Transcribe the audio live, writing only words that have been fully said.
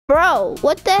Bro,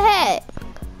 what the heck?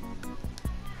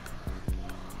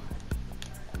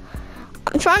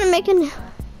 I'm trying to make an...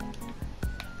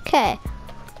 Okay.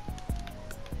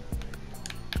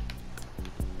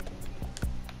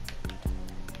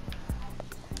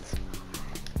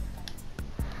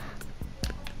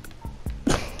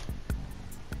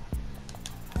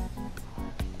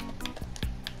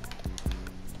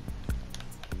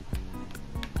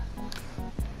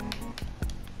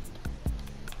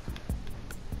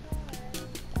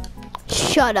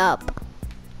 Shut up.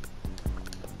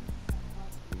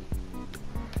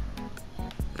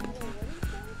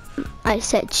 I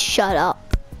said shut up.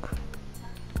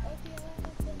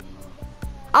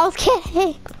 I was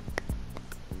kidding.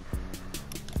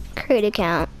 Create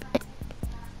account.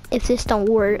 If this don't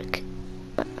work.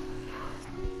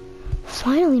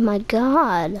 Finally, my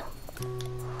God.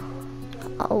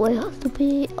 Oh, it has to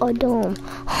be a dome.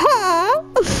 Huh?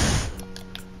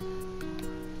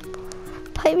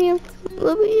 Let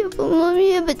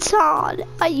me if it's hard.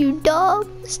 Are you dumb?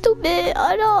 Stupid?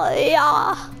 I know,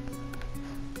 yeah.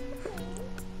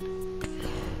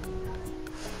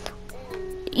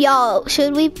 Yo,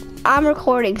 should we? I'm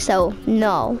recording, so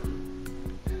no.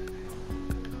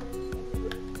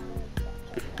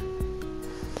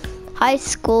 High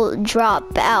school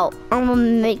dropout. I'm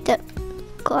gonna make that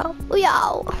go.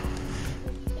 Yo.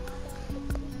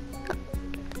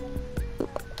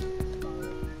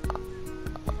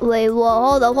 Wait,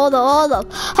 whoa, hold up.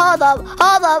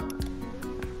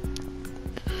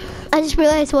 I just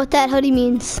realized what that hoodie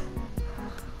means.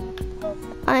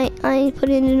 I ain't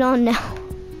putting it on now.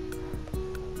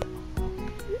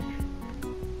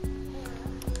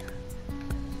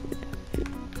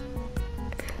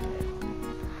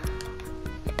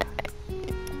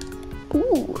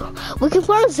 Ooh, we can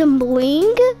put on some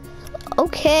bling.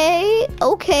 Okay,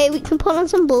 we can put on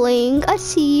some bling. I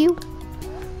see you.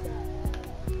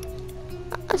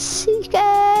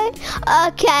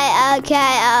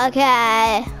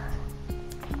 Okay.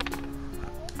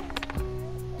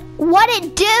 What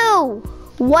it do?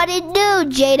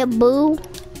 Jada Boo?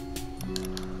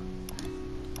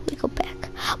 Let me go back.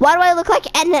 Why do I look like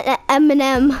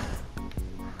Eminem?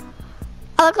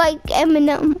 I look like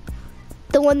Eminem,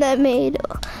 the one that made.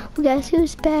 Guess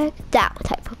who's back? That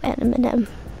type of Eminem.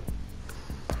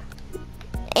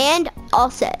 And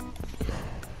all set.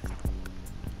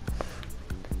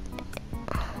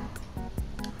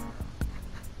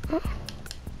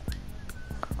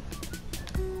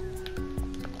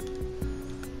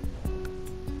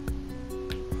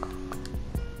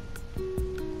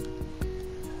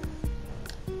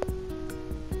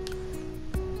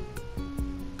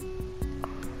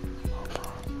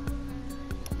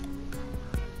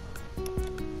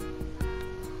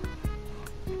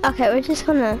 Okay, we're just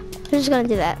gonna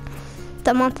do that.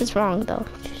 The month is wrong though.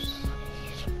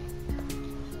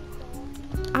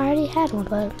 I already had one,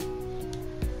 but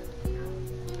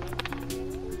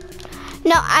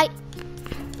no,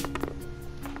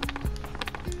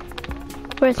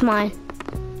 where's mine?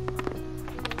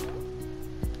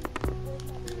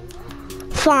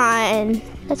 Fine.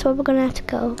 That's where we're gonna have to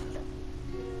go.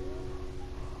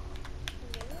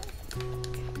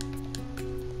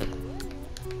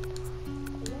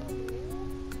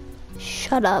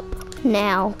 Shut up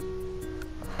now.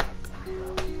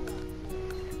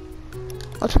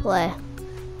 Let's play.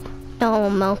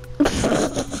 No.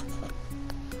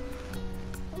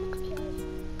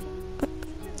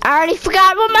 I already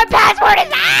forgot what my password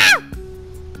is. Ah!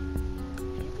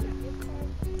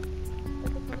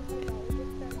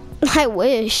 I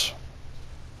wish.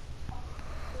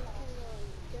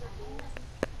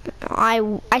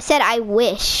 I said I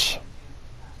wish.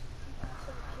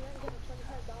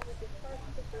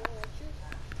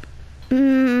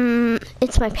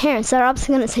 It's my parents. They're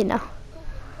obviously gonna say no.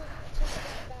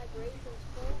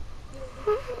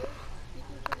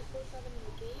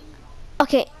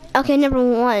 Okay, number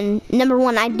one,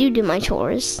 I do my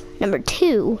chores. Number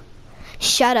two,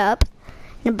 shut up.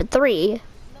 Number three,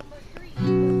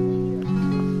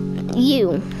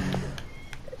 you.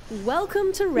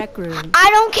 Welcome to Rec Room. I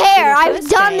don't care. I've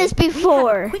done this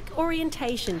before. We have a quick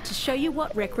orientation to show you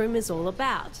what Rec Room is all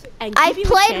about. And I've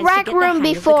played Rec Room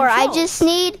before. I just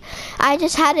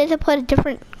had to put a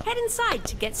different. Head inside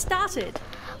to get started.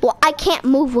 Well, I can't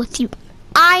move with you.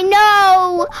 I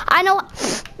know.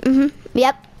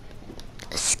 Yep.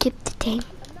 Skip the thing.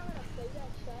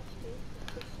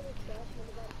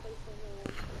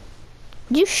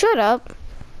 You shut up.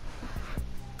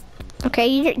 Okay,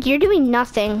 you're doing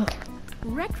nothing.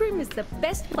 Rec Room is the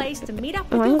best place to meet up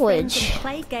with your friends and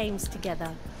play games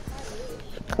together.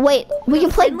 Wait, we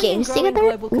can play games together?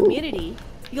 Global community,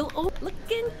 You'll all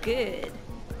looking good.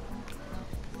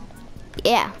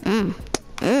 Yeah.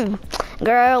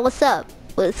 Girl, what's up?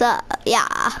 What's up? Yeah.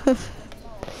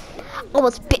 I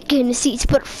was back in the seats,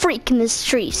 but a freak in the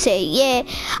street. Say yeah.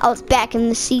 I was back in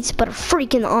the seats, but a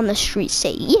freaking on the street.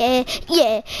 Say yeah,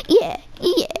 yeah, yeah,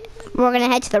 yeah. We're gonna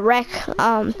head to the rec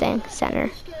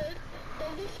center.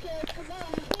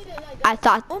 I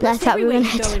thought we were gonna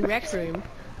head to in rec room.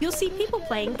 You'll see people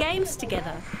playing games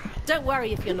together. Don't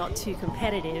worry if you're not too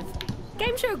competitive.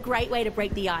 Games are a great way to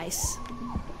break the ice.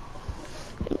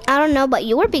 I don't know, but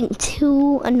you were being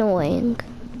too annoying.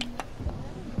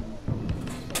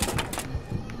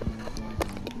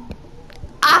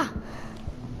 Ah!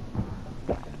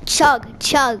 Chug,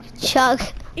 chug, chug.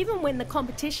 Even when the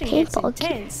competition gets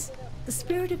intense, the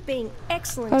spirit of being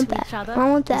excellent to each other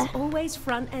is always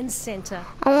front and center.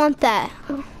 I want that.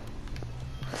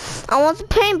 I want the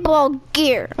paintball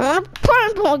gear. I want a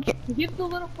paintball gear. Give the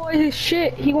little boy his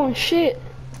shit. He wants shit.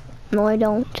 No, I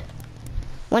don't.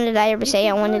 When did I ever say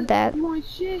I wanted that? He wants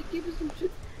shit. Give him some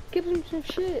shit. Give him some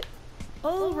shit.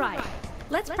 All right.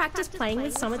 Let's practice playing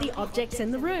with some of the objects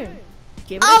in the room.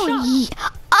 Give it a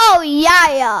shot. Oh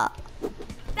yeah.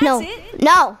 That's it.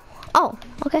 No. Oh,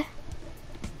 okay.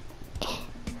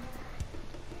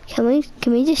 Can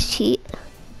we just cheat?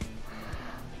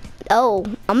 Oh,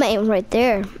 I'm aiming right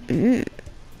there.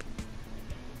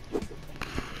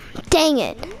 Dang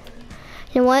it.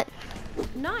 You know what?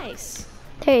 Nice.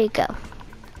 There you go.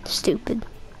 Stupid.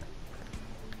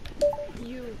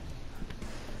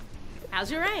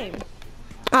 How's your aim?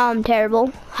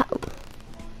 Terrible.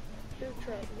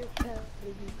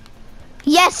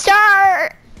 Yes, sir.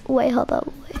 Wait, hold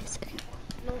up. Wait a second.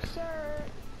 No, sir.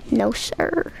 No,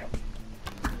 sir.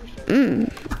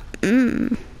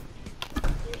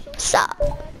 Stop.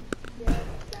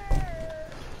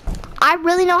 I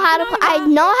really know how to. I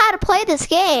know how to play this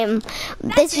game.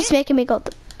 This is making me go.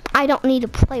 I don't need to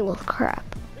play with crap.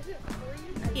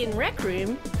 In Rec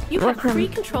Room, you have free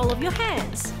control of your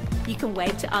hands. You can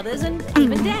wave to others and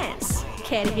even dance.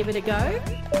 Care to give it a go?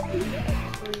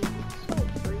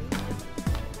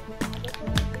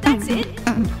 That's it.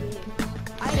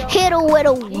 Hit a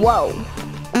whittle, whoa.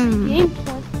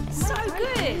 So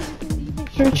good.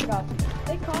 Search it up.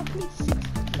 They cost me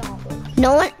 $6.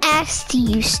 No one asked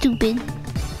you, stupid.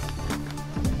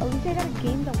 At least I got a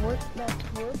game that's worth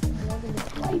more than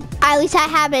its life. At least I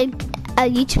have a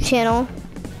YouTube channel.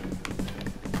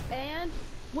 And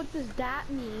what does that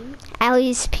mean? At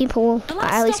least people watch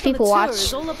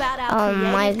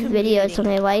my videos when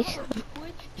they like.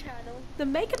 The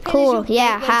Maker Pen Cool, is your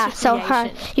yeah, gateway to so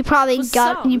creation. You probably For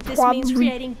got, some, you this probably, means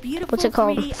creating beautiful what's it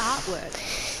called? 3D artwork.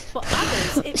 For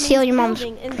others, it Steal means your mom's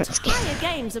building entire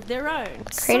games of their own.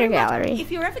 Creator gallery.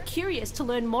 If you're ever curious to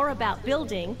learn more about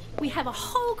building, we have a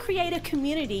whole creator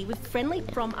community with friendly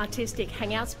from artistic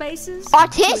hangout spaces,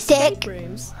 Artistic? to escape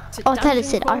rooms, to Oh, that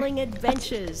is dungeon it. crawling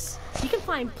adventures. You can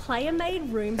find player-made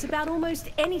rooms about almost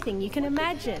anything you can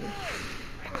imagine.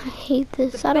 I hate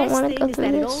this. The I don't best want to thing go is through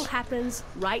that it all this. happens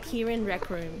right here in Rec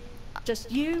Room.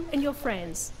 Just you and your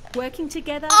friends working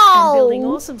together and building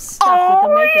awesome stuff with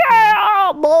the Maker Pen.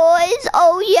 Yeah, boys.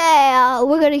 Oh yeah.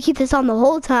 We're gonna keep this on the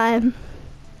whole time.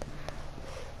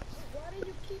 Why do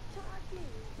you keep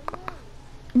talking?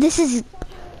 This is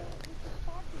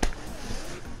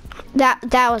that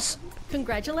was.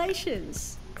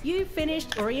 Congratulations! You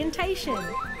finished orientation.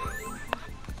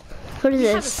 What is You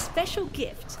have a this? special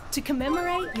gift to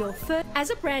commemorate your first. As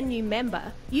a brand new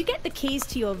member, you get the keys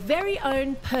to your very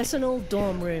own personal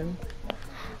dorm room.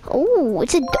 Oh,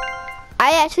 it's a.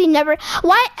 I actually never.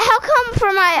 Why? How come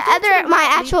for my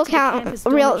actual account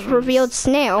revealed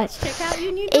snail? Let's check out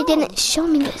your new It dorm. didn't show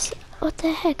me this. What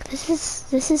the heck? This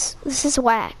is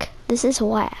whack. This is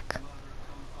whack.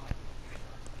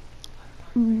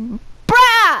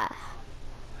 Bruh!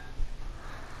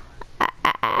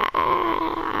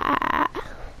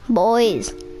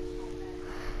 Boys.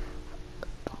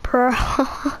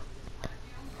 Bruh.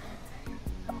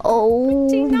 Oh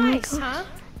Pretty my nice, god. huh?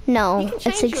 No, You can it's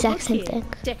the change your exact look same here, thing.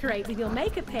 decorate with your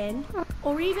Maker Pen,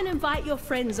 or even invite your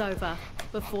friends over.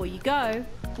 Before you go,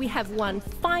 we have one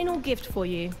final gift for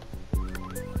you.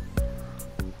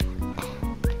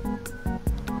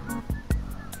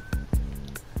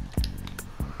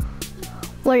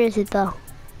 What is it though?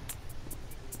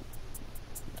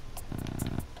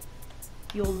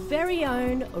 Your very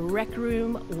own Rec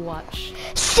Room watch.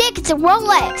 Sick, it's a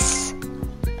Rolex.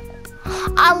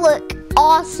 I look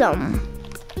awesome.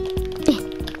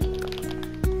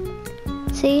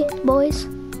 See, boys?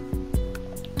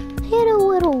 hit a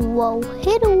little whoa,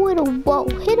 hit a little whoa,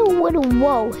 hit a little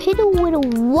whoa, hit a little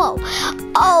whoa.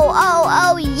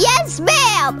 Oh, yes,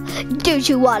 ma'am. Do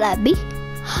you wanna be?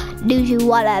 Do you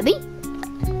wanna be?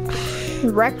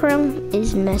 Rec room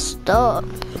is messed up.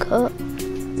 Hold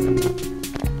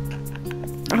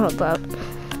up.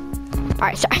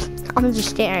 Alright, sorry. I'm just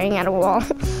staring at a wall.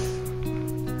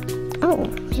 Oh,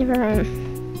 mirror.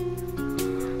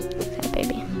 Okay,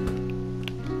 baby.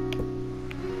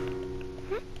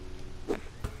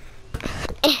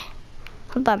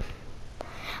 Hold on.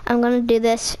 I'm gonna do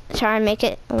this, try and make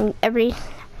it every...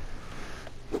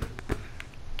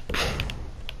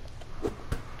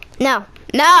 No,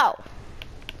 no!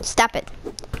 Stop it.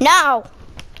 No!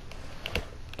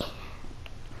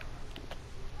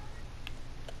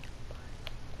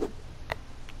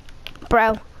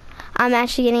 Bro, I'm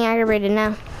actually getting aggravated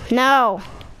now. No!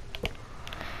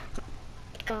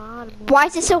 God, Why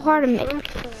is it so hard to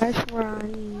make?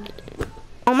 Ronnie.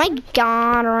 Oh my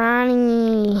god,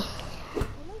 Ronnie.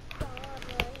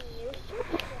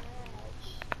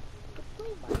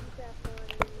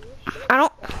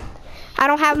 I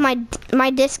don't have my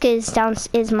disc is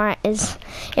in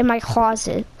my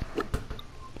closet.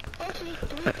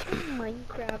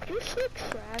 Minecraft, you're so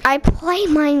trash. I play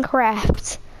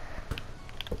Minecraft.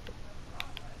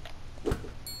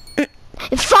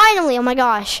 Finally, oh my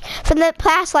gosh. For the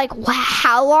past like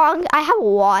how long? I have a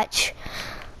watch.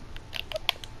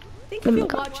 Think of your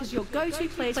watch as your go-to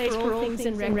place for all things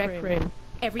in Rec Room.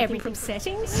 Everything from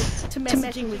settings, to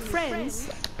messaging with friends,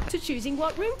 to choosing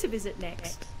what room to visit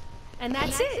next. And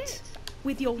that's it.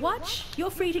 With your watch,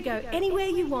 you're free to go anywhere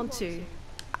you want to.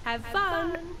 Have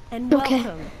fun, and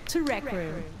welcome to Rec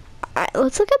Room. Alright,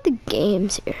 let's look at the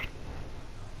games here.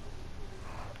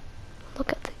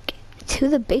 Look at the game. To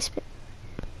the basement.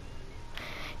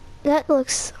 That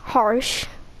looks harsh.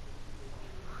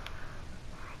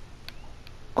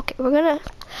 Okay, we're gonna...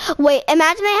 Wait,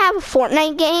 imagine I have a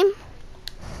Fortnite game.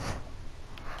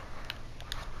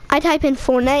 I type in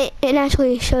Fortnite, it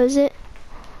actually shows it.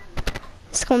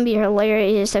 It's gonna be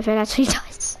hilarious if it actually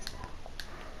does.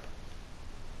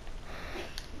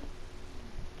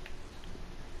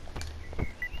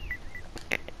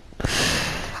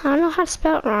 I don't know how to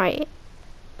spell it right.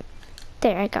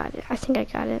 There, I got it. I think I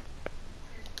got it.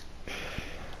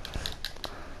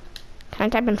 Can I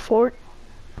type in Fort?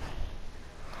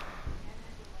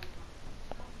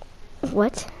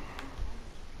 What?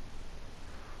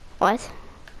 What?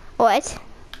 What?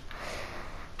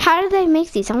 How do they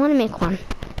make these? I want to make one.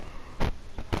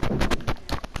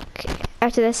 Okay,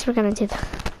 after this, we're gonna do the...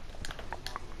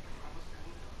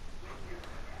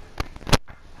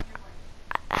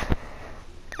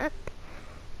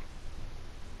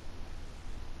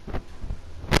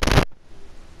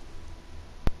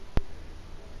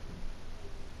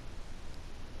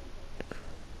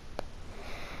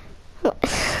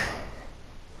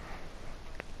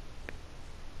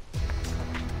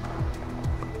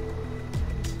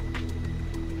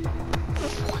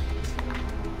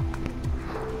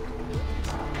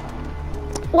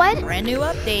 What? Brand new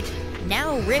update.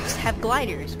 Now rifts have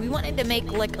gliders. We wanted to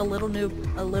make like a little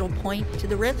point to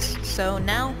the rifts, so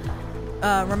now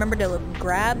remember to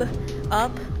grab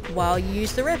up while you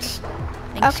use the rifts.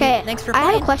 Thanks for playing.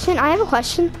 I have a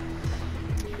question.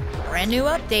 Brand new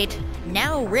update.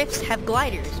 Now rifts have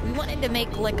gliders. We wanted to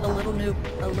make like a little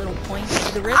point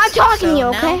to the rifts. I'm talking to you,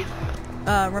 okay?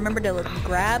 Now, remember to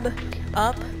grab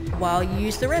up while you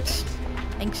use the rifts.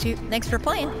 Thanks for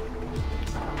playing.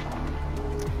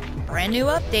 Brand new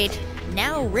update.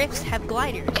 Now rifts have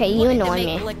gliders. Okay, you annoy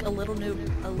me. Like a little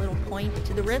point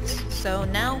to the rifts. So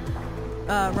now,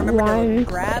 remember to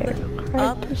grab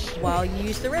up while you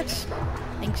use the rifts.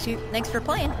 Thanks for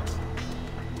playing.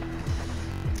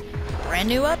 Brand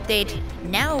new update.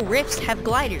 Now rifts have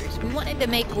gliders. We wanted to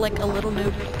make like a little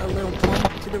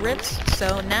point to the rifts.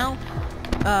 So now,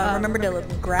 remember to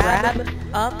grab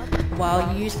up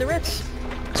while you use the rifts.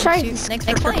 Thanks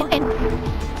for playing.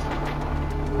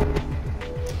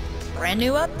 Brand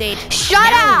new update. Shut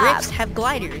now up! Rifts have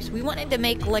gliders. We wanted to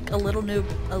make like a little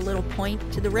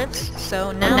point to the rifts.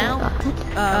 So now,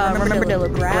 remember to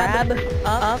grab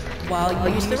up while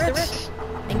you use the rifts.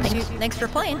 Thanks for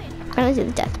playing. I'm gonna do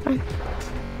the death one.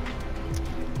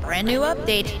 Brand new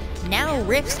update. Now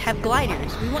rifts have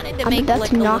gliders. We wanted to make about like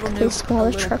to a knock little this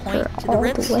smaller trucker point to the all the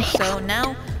rifts. way So out.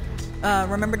 now,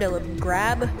 remember to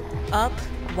grab up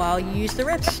while you use the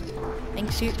rifts.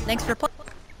 Thanks for playing.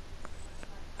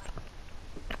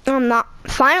 I'm not.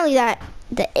 Finally,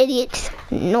 the idiot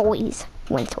noise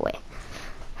went away.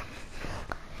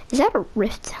 Is that a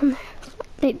rift down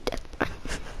there?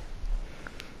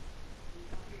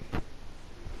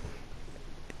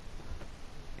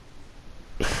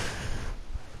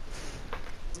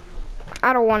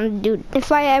 I don't want to do, if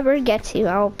I ever get to,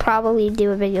 I'll probably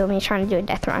do a video of me trying to do a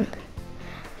death run.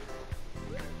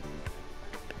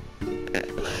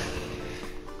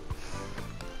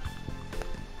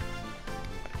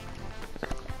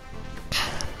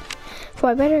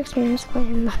 For a better experience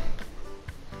playing.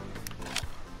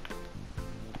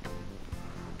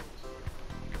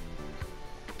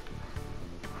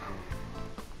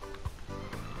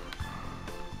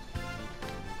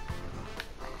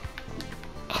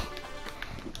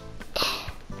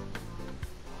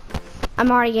 I'm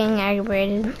already getting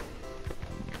aggravated.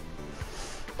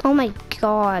 Oh my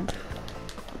god.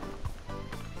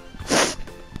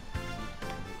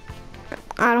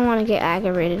 I don't want to get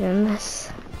aggravated in this.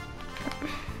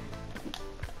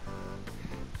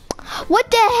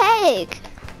 What the heck?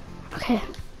 Okay,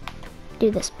 do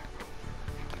this.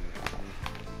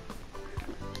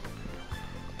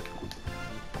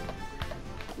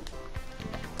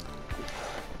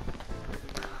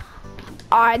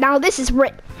 Alright, now this is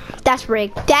rigged. That's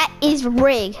rigged. That is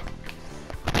rigged.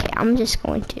 Okay, I'm just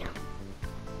going to.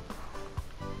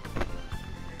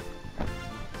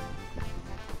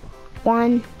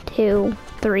 One, two,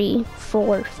 three,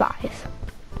 four, five.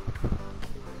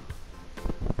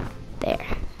 There.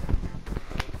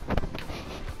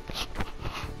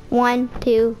 1,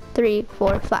 2, 3,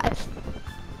 4, 5.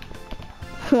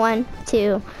 1,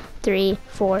 2, 3,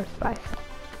 4, 5.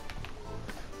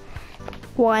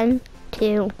 1,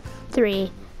 2,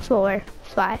 3, 4,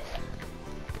 5.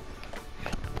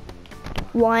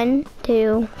 1,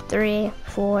 2, 3,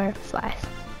 4, 5.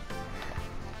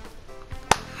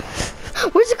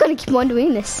 We're just gonna keep on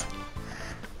doing this.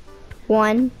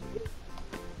 1,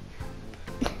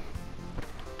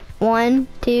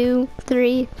 2,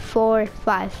 3, 4,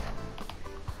 5.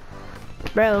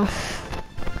 Bro.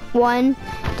 1,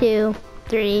 2,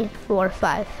 3, 4,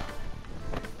 5.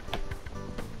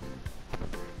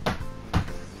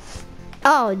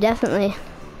 Oh, definitely.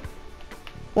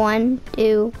 1,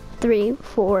 2, 3,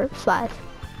 4, 5.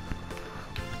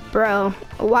 Bro,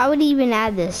 why would he even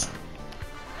add this?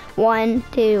 1,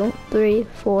 2, 3,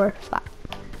 4, 5.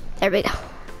 There we go.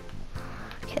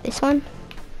 Okay, this one.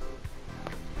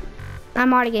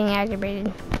 I'm already getting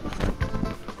aggravated.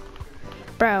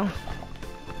 Bro.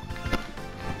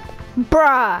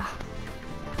 Bruh.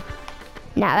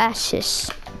 Now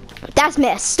that's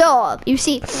messed up. You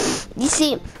see.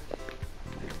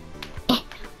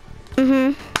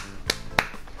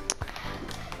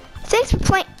 Thanks for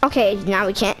playing. Okay, now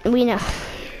we can't. We know.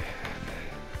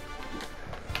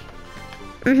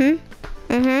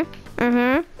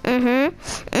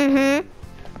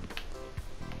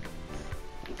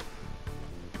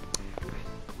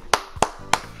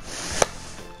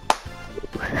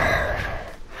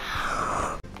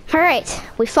 All right,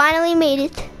 we finally made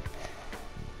it.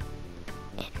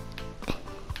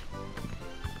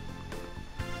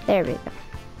 There we go.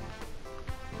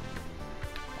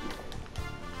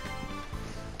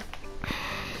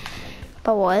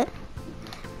 But what?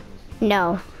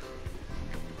 No.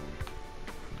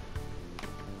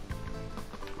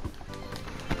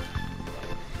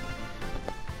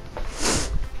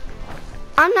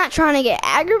 I'm not trying to get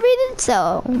aggravated,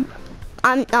 so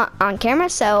I'm not on camera,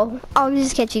 so I'll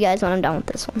just catch you guys when I'm done with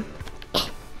this one.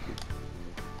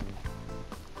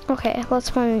 Okay, which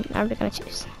one are we gonna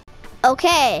choose?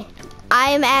 Okay, I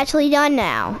am actually done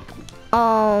now.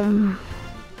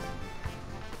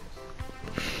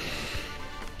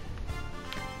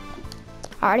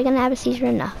 Already gonna have a seizure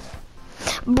enough.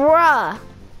 Bruh.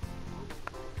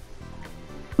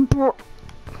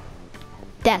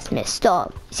 That's messed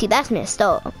up. See, that's messed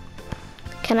up.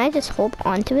 Can I just hold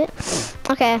on to it?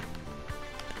 Okay.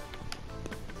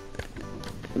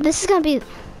 This is gonna be...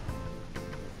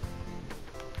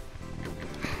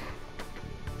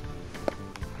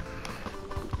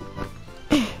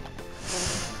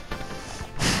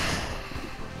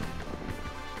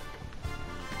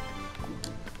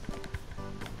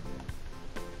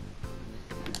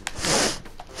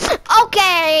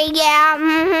 Okay,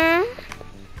 yeah,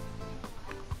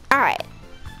 All right.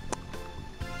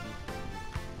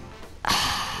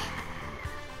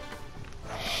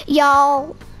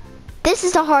 Y'all, this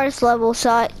is the hardest level,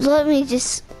 so let me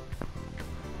just...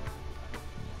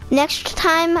 Next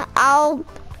time,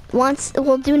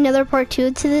 we'll do another part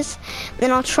 2 to this,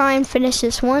 then I'll try and finish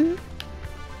this one.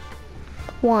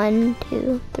 1,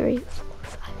 2, 3, 4,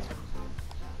 5.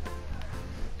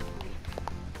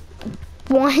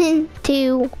 1,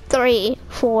 2, 3,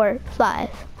 4, 5.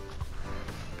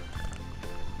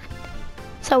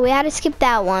 So we had to skip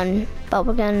that one, but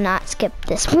we're gonna not skip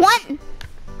this one,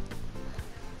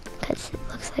 because it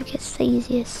looks like it's the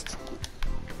easiest.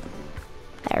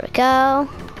 There we go.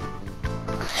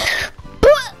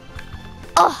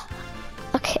 Oh,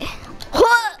 okay.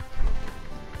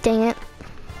 Dang it.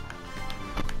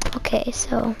 Okay,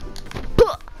 so.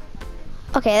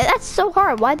 Okay, that's so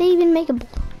hard. Why'd they even make a...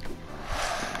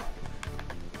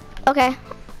 Okay.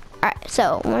 Alright,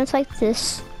 so when it's like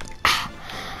this...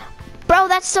 Bro,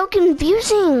 that's so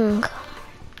confusing.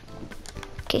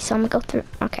 Okay, so I'm gonna go through...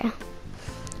 Okay.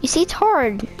 You see, it's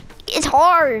hard. It's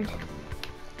hard.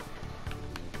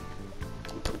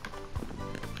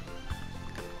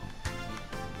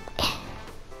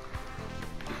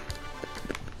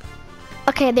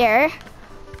 Okay, there.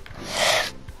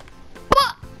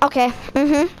 Okay,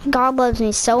 God loves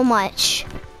me so much.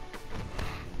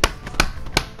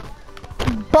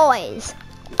 Boys,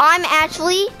 I'm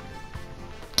actually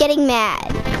getting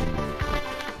mad.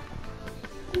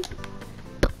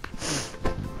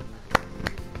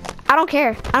 I don't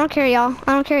care. I don't care, y'all.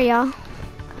 I don't care, y'all.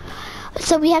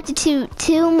 So we have to do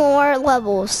 2 more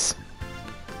levels.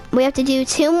 We have to do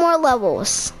 2 more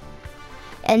levels.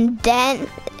 And then,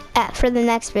 for the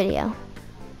next video.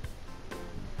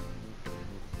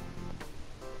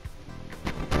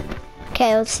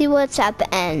 Okay, let's see what's at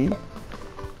the end.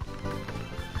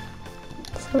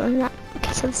 So we're not,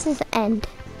 okay, so this is the end.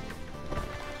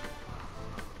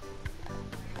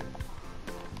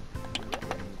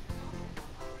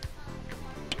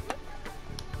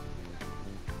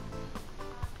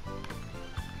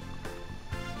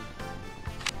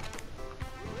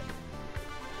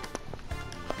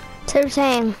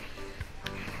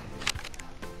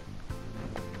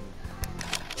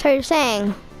 So you're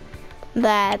saying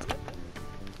that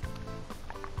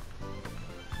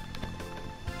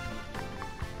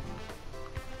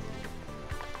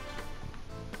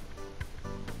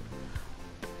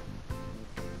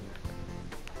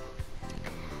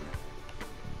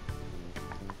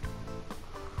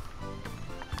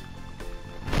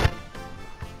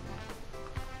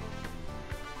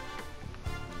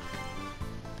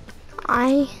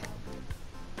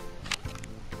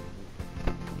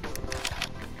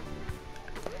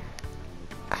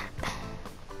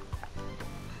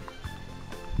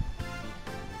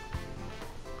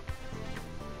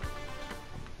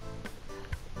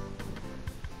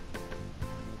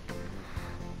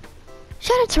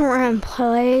shut it to run,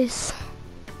 please.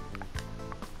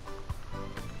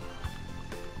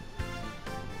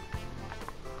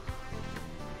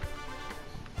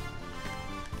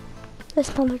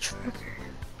 This mother trucker.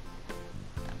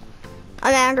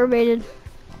 I'm aggravated.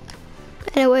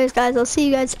 Anyways, guys, I'll see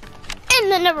you guys in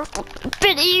the next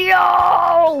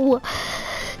video.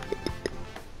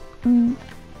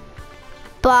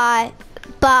 Bye.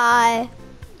 Bye.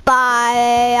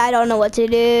 Bye. I don't know what to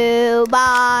do.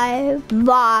 Bye.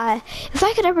 Bye. If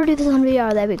I could ever do this on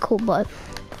VR, that'd be cool, but